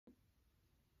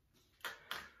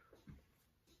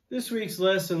This week's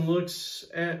lesson looks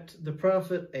at the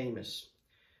prophet Amos.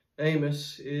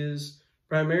 Amos is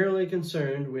primarily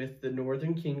concerned with the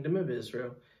northern kingdom of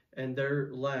Israel and their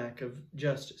lack of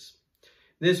justice.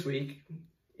 This week,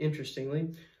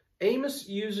 interestingly, Amos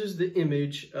uses the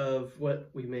image of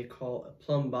what we may call a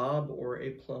plumb bob or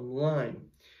a plumb line.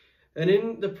 And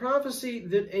in the prophecy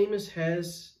that Amos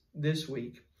has this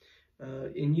week,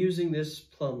 in using this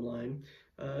plumb line,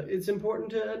 it's important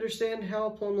to understand how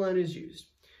a plumb line is used.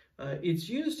 It's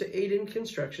used to aid in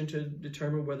construction to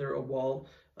determine whether a wall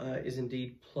is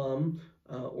indeed plumb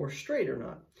or straight or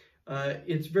not.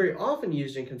 It's very often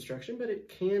used in construction, but it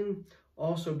can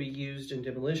also be used in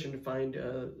demolition to find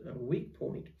a weak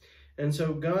point. And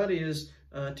so God is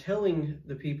telling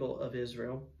the people of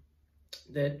Israel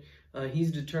that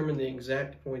he's determined the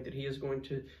exact point that he is going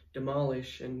to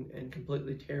demolish and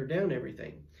completely tear down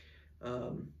everything.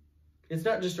 It's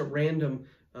not just a random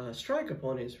strike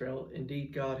upon Israel.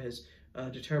 Indeed, God has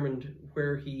determined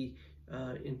where he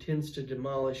intends to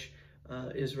demolish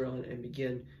Israel and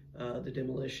begin the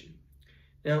demolition.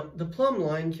 Now, the plumb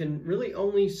line can really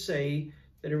only say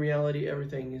that in reality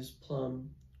everything is plumb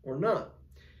or not.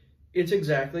 It's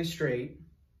exactly straight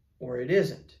or it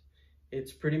isn't.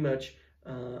 It's pretty much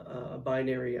a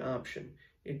binary option.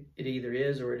 It either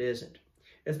is or it isn't.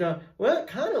 It's not, well, it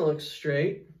kind of looks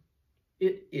straight.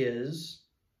 It is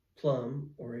plumb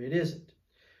or it isn't.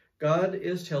 God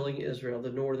is telling Israel,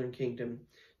 the northern kingdom,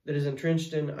 that is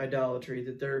entrenched in idolatry,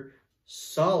 that their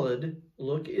solid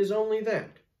look is only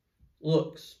that,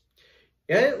 looks.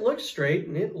 Yeah, it looks straight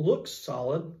and it looks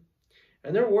solid,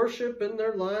 and their worship and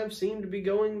their lives seem to be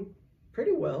going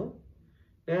pretty well.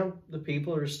 Now, the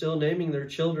people are still naming their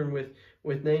children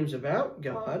with names about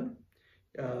God,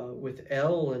 with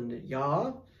El and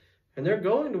Yah, and they're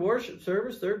going to worship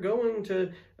service. They're going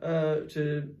to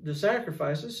the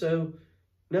sacrifices, so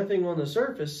nothing on the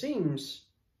surface seems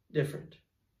different.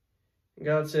 And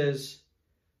God says,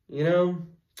 you know,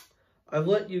 I've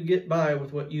let you get by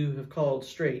with what you have called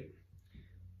straight,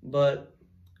 but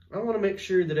I want to make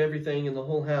sure that everything in the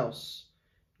whole house,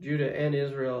 Judah and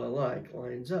Israel alike,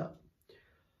 lines up.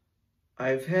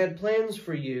 I've had plans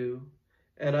for you,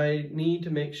 and I need to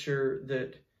make sure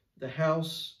that the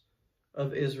house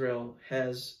of Israel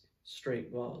has straight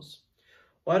walls.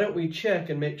 Why don't we check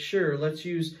and make sure? Let's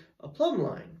use a plumb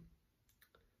line.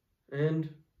 And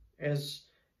as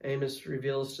Amos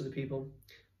reveals to the people,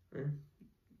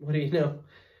 what do you know?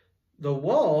 The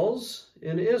walls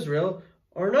in Israel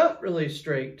are not really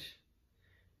straight.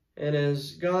 And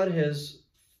as God has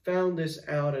found this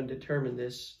out and determined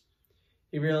this,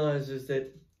 he realizes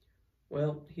that,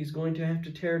 well, he's going to have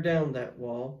to tear down that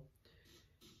wall.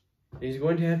 He's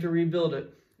going to have to rebuild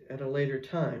it at a later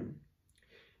time.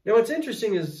 Now, what's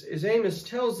interesting is Amos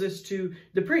tells this to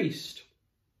the priest,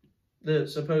 the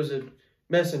supposed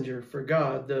messenger for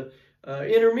God, the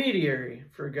intermediary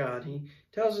for God. He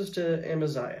tells us to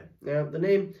Amaziah. Now, the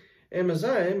name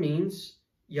Amaziah means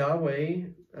Yahweh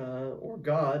or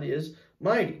God is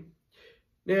mighty.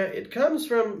 Now, it comes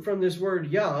from this word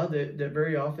Yah that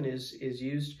very often is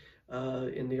used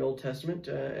in the Old Testament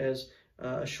as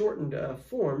a shortened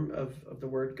form of the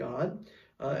word God,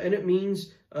 and it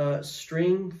means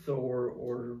strength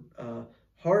or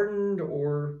hardened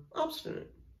or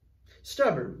obstinate,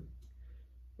 stubborn,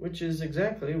 which is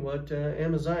exactly what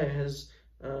Amaziah has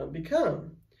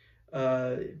become,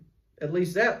 at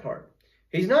least that part.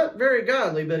 He's not very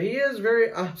godly, but he is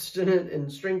very obstinate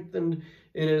and strengthened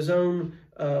in his own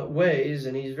ways,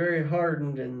 and he's very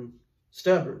hardened and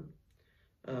stubborn.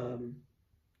 And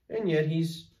yet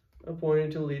he's appointed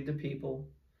to lead the people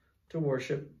to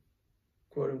worship,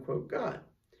 quote-unquote, God.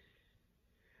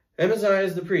 Amaziah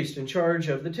is the priest in charge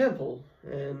of the temple,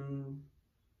 and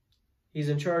he's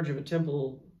in charge of a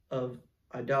temple of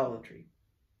idolatry.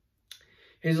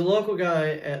 He's a local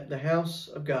guy at the house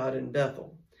of God in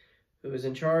Bethel who is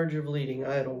in charge of leading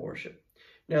idol worship.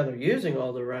 Now, they're using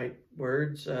all the right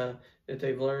words that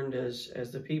they've learned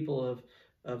as the people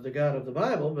of the God of the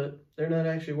Bible, but they're not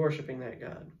actually worshiping that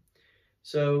God.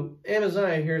 So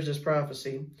Amaziah hears this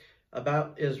prophecy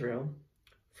about Israel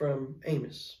from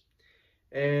Amos,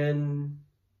 and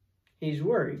he's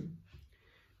worried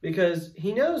because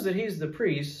he knows that he's the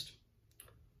priest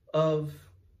of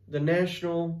the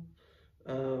national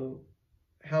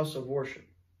house of worship.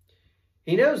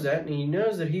 He knows that, and he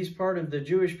knows that he's part of the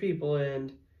Jewish people,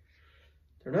 and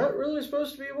they're not really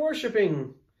supposed to be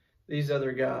worshiping these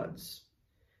other gods.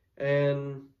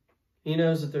 And he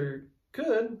knows that there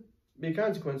could be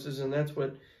consequences, and that's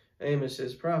what Amos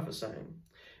is prophesying.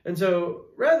 And so,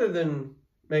 rather than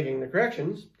making the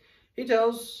corrections, he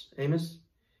tells Amos,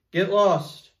 get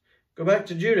lost, go back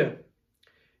to Judah.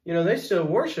 You know, they still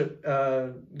worship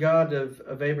God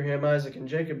of Abraham, Isaac, and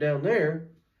Jacob down there.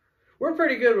 We're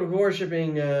pretty good with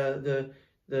worshiping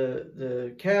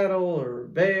the cattle or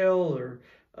Baal or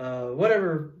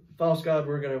whatever false god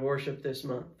we're going to worship this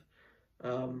month.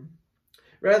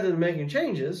 Rather than making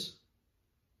changes,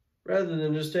 rather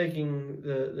than just taking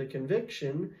the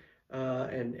conviction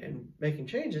and making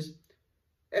changes,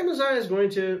 Amaziah is going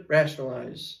to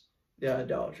rationalize the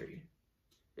idolatry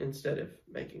instead of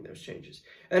making those changes.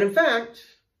 And in fact,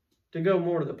 to go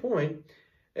more to the point,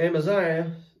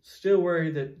 Amaziah, still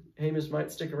worried that Amos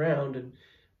might stick around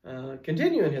and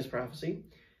continue in his prophecy,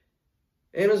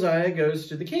 Amaziah goes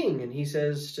to the king and he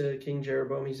says to King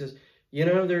Jeroboam, he says, you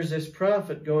know, there's this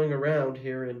prophet going around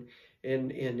here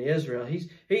in Israel.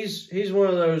 He's one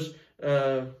of those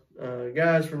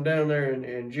guys from down there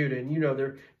in Judah, and you know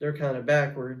they're kind of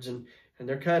backwards and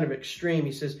they're kind of extreme.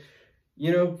 He says,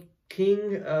 you know,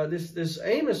 King, this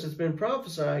Amos has been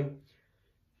prophesying.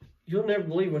 You'll never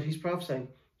believe what he's prophesying.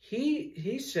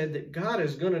 He said that God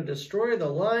is going to destroy the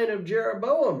line of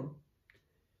Jeroboam.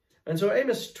 And so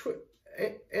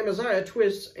Amaziah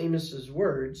twists Amos's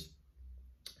words.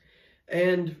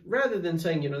 And rather than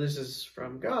saying, you know, this is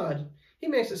from God, he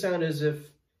makes it sound as if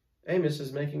Amos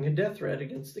is making a death threat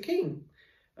against the king.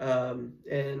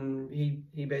 And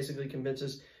he basically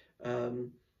convinces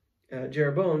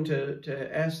Jeroboam to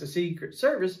ask the Secret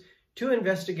Service to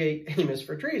investigate Amos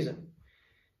for treason.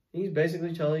 He's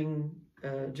basically telling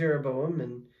Jeroboam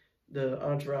and the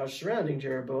entourage surrounding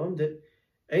Jeroboam that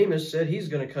Amos said he's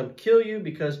going to come kill you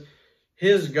because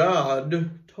his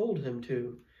God told him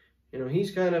to. You know,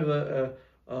 he's kind of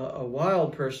a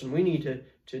wild person. We need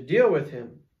to deal with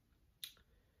him.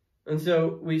 And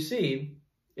so we see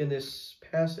in this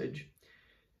passage,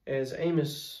 as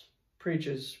Amos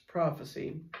preaches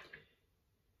prophecy,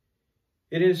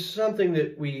 it is something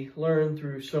that we learn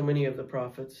through so many of the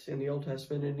prophets in the Old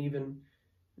Testament and even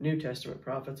New Testament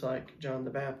prophets like John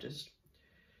the Baptist.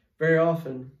 Very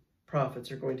often,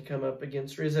 prophets are going to come up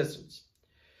against resistance.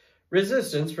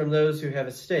 Resistance from those who have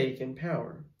a stake in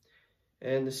power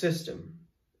and the system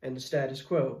and the status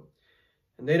quo.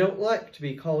 And they don't like to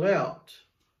be called out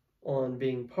on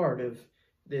being part of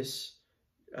this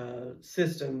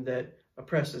system that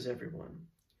oppresses everyone.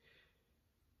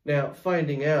 Now,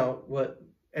 finding out what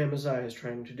Amaziah is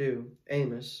trying to do,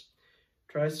 Amos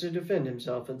tries to defend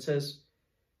himself and says,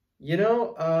 you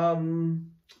know,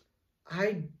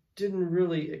 I didn't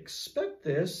really expect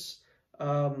this.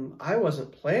 I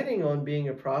wasn't planning on being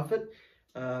a prophet.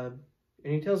 And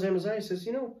he tells Amaziah, he says,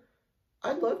 you know,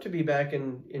 I'd love to be back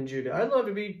in Judah. I'd love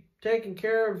to be taking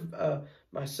care of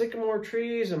my sycamore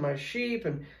trees and my sheep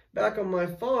and back on my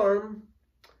farm.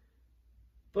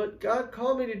 But God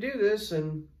called me to do this,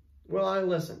 and, well, I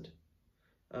listened.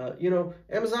 You know,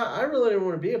 Amaziah, I really didn't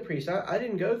want to be a priest. I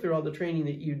didn't go through all the training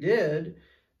that you did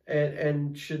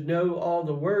and should know all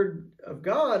the word of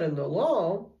God and the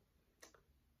law.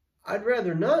 I'd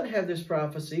rather not have this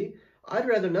prophecy. I'd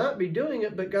rather not be doing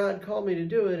it, but God called me to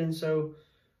do it, and so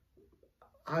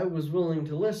I was willing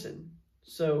to listen.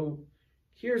 So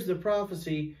here's the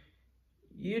prophecy.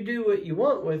 You do what you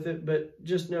want with it, but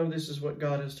just know this is what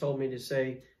God has told me to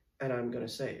say, and I'm going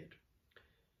to say it.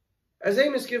 As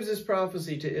Amos gives this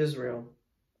prophecy to Israel,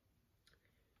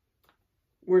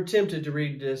 we're tempted to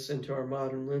read this into our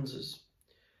modern lenses.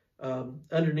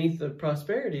 Underneath the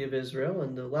prosperity of Israel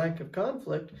and the lack of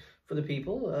conflict for the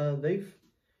people,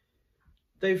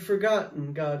 they've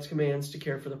forgotten God's commands to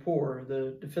care for the poor,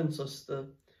 the defenseless, the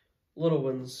little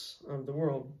ones of the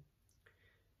world.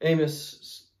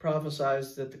 Amos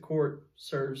prophesies that the court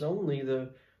serves only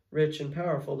the rich and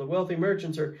powerful. The wealthy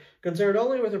merchants are concerned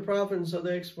only with their profit, and so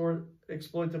they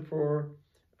exploit the poor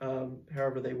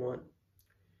however they want.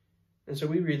 And so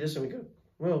we read this and we go,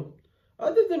 well,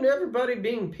 other than everybody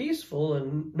being peaceful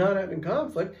and not having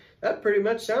conflict, that pretty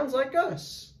much sounds like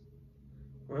us.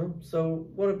 Well, so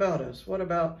what about us? What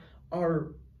about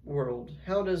our world?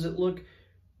 How does it look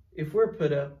if we're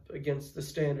put up against the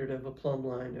standard of a plumb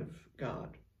line of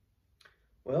God?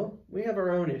 Well, we have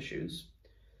our own issues.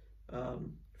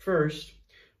 First,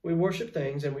 we worship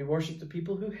things, and we worship the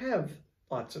people who have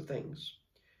lots of things.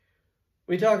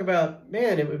 We talk about,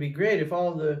 man, it would be great if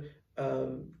all the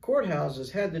courthouses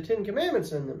had the 10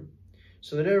 Commandments in them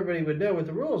so that everybody would know what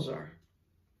the rules are.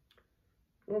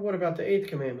 Well, what about the 8th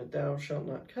commandment, thou shalt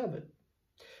not covet?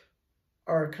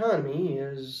 Our economy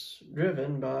is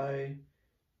driven by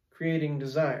creating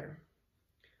desire.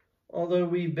 Although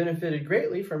we've benefited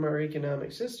greatly from our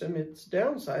economic system, its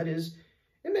downside is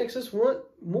it makes us want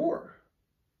more.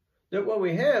 That what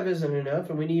we have isn't enough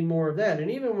and we need more of that. And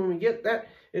even when we get that,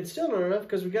 it's still not enough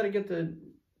because we've got to get the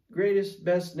greatest,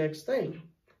 best next thing.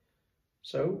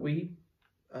 So we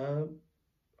are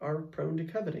prone to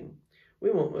coveting. We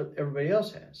want what everybody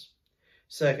else has.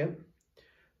 Second,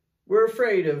 we're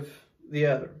afraid of the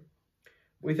other.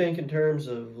 We think in terms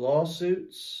of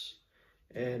lawsuits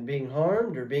and being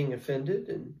harmed or being offended.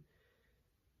 And,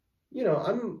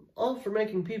 I'm all for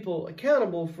making people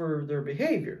accountable for their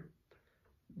behavior,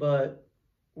 but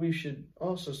we should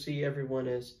also see everyone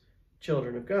as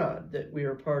children of God, that we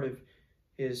are part of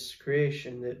His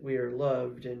creation, that we are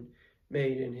loved and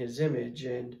made in His image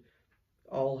and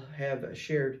all have a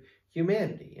shared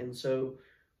humanity. And so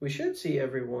we should see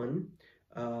everyone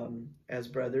as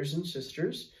brothers and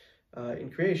sisters in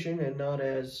creation and not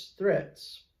as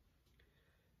threats.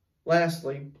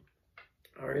 Lastly,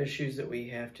 our issues that we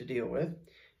have to deal with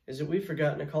is that we've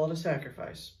forgotten a call to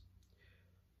sacrifice.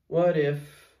 What if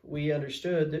we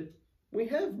understood that we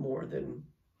have more than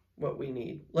what we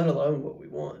need, let alone what we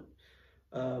want?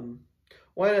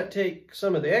 Why not take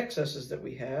some of the excesses that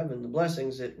we have and the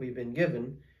blessings that we've been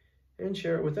given and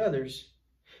share it with others,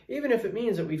 even if it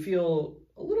means that we feel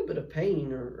a little bit of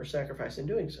pain or sacrifice in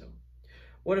doing so?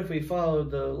 What if we followed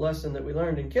the lesson that we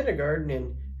learned in kindergarten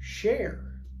and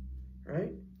share,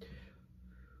 right?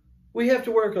 We have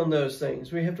to work on those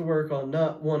things. We have to work on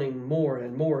not wanting more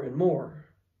and more and more.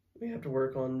 We have to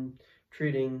work on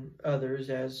treating others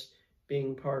as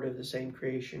being part of the same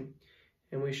creation.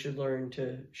 And we should learn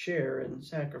to share and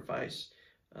sacrifice,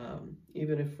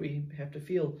 even if we have to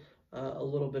feel a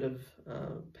little bit of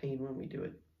pain when we do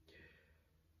it.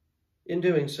 In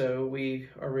doing so, we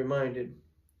are reminded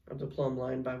of the plumb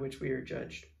line by which we are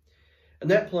judged. And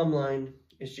that plumb line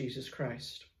is Jesus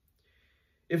Christ.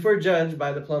 If we're judged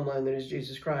by the plumb line that is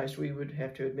Jesus Christ, we would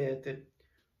have to admit that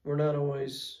we're not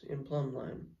always in plumb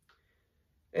line.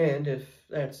 And if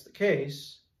that's the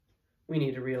case, we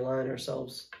need to realign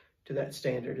ourselves to that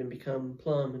standard and become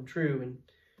plumb and true and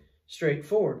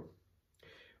straightforward.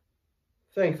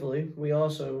 Thankfully, we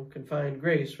also can find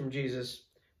grace from Jesus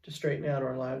to straighten out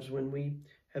our lives when we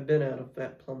have been out of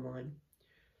that plumb line.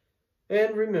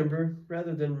 And remember,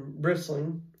 rather than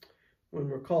bristling when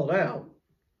we're called out,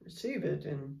 receive it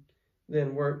and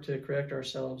then work to correct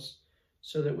ourselves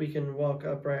so that we can walk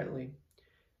uprightly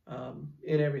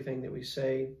in everything that we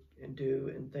say and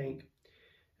do and think,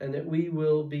 and that we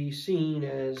will be seen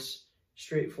as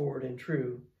straightforward and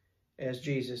true as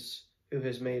Jesus, who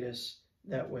has made us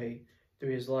that way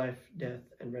through His life, death,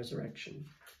 and resurrection.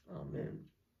 Amen.